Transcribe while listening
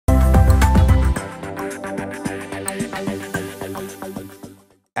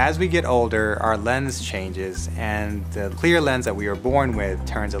As we get older, our lens changes and the clear lens that we were born with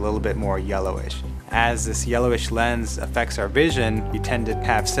turns a little bit more yellowish. As this yellowish lens affects our vision, we tend to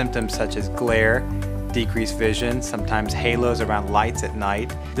have symptoms such as glare, decreased vision, sometimes halos around lights at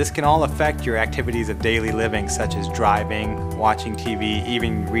night. This can all affect your activities of daily living, such as driving, watching TV,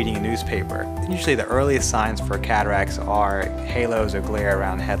 even reading a newspaper. Usually the earliest signs for cataracts are halos or glare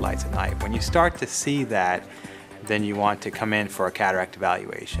around headlights at night. When you start to see that, then you want to come in for a cataract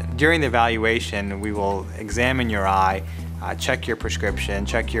evaluation. During the evaluation, we will examine your eye, check your prescription,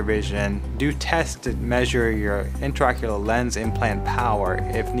 check your vision, do tests to measure your intraocular lens implant power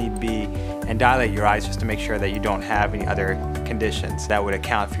if need be, and dilate your eyes just to make sure that you don't have any other conditions that would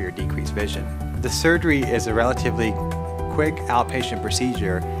account for your decreased vision. The surgery is a relatively quick outpatient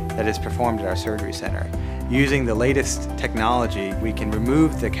procedure that is performed at our surgery center. Using the latest technology, we can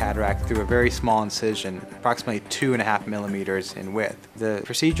remove the cataract through a very small incision, approximately 2.5 millimeters in width. The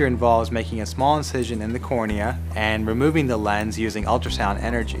procedure involves making a small incision in the cornea and removing the lens using ultrasound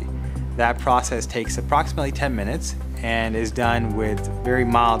energy. That process takes approximately 10 minutes and is done with very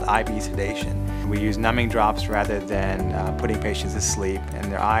mild IV sedation. We use numbing drops rather than putting patients to sleep, and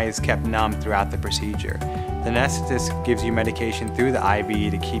their eyes kept numb throughout the procedure. The anesthetist gives you medication through the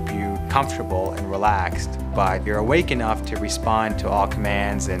IV to keep you comfortable and relaxed, but you're awake enough to respond to all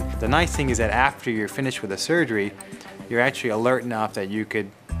commands. And the nice thing is that after you're finished with the surgery, you're actually alert enough that you could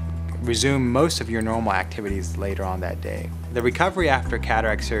resume most of your normal activities later on that day. The recovery after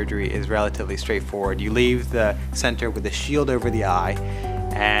cataract surgery is relatively straightforward. You leave the center with a shield over the eye,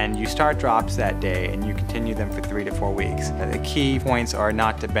 and you start drops that day and you continue them for 3 to 4 weeks. The key points are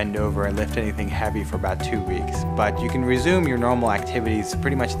not to bend over and lift anything heavy for about 2 weeks, but you can resume your normal activities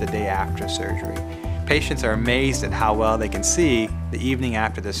pretty much the day after surgery. Patients are amazed at how well they can see the evening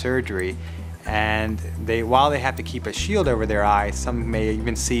after the surgery, and while they have to keep a shield over their eye, some may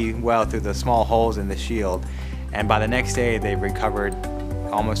even see well through the small holes in the shield, and by the next day they've recovered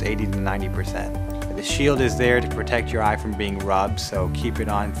almost 80 to 90%. The shield is there to protect your eye from being rubbed, so keep it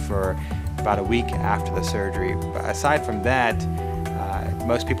on for about a week after the surgery. But aside from that,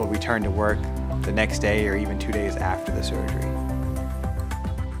 most people return to work the next day or even 2 days after the surgery.